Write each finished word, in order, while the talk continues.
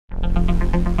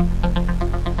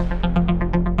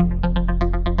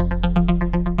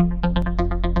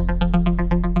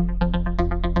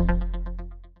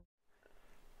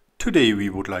Today we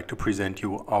would like to present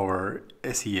you our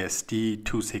SESD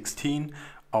 216,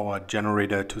 our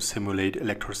generator to simulate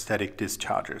electrostatic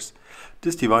discharges.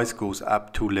 This device goes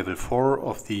up to level 4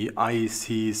 of the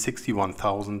IEC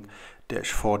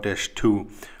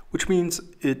 61000-4-2, which means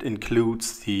it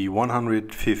includes the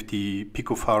 150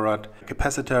 picofarad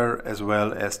capacitor as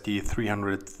well as the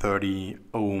 330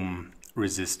 ohm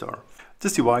resistor.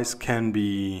 This device can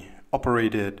be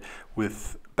operated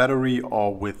with battery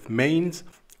or with mains,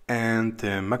 and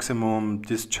the maximum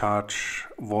discharge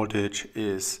voltage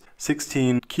is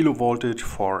 16 kilovoltage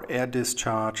for air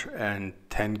discharge and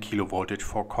 10 kilovoltage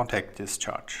for contact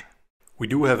discharge. We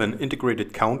do have an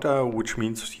integrated counter, which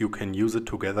means you can use it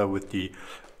together with the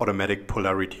automatic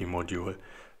polarity module,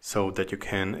 so that you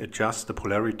can adjust the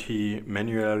polarity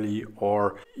manually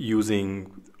or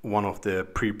using one of the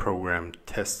pre-programmed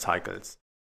test cycles.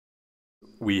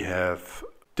 We have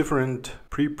different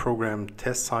pre-programmed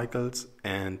test cycles,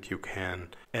 and you can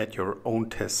add your own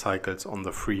test cycles on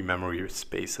the free memory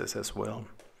spaces as well.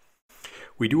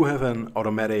 We do have an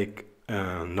automatic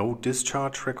no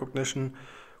discharge recognition,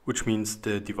 which means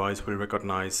the device will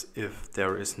recognize if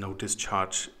there is no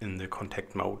discharge in the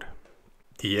contact mode.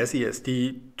 The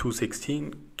SESD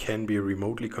 216 can be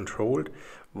remotely controlled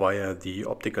via the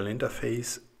optical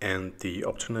interface and the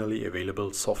optionally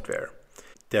available software.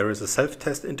 There is a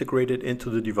self-test integrated into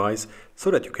the device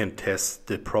so that you can test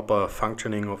the proper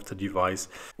functioning of the device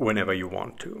whenever you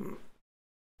want to.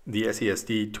 The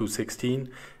SESD 216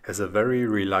 has a very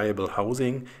reliable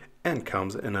housing and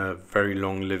comes in a very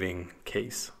long living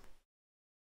case.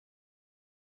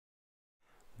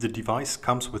 The device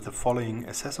comes with the following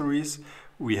accessories.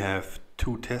 We have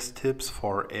 2 test tips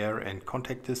for air and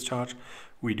contact discharge.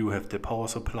 We do have the power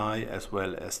supply as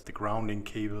well as the grounding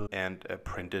cable and a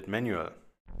printed manual.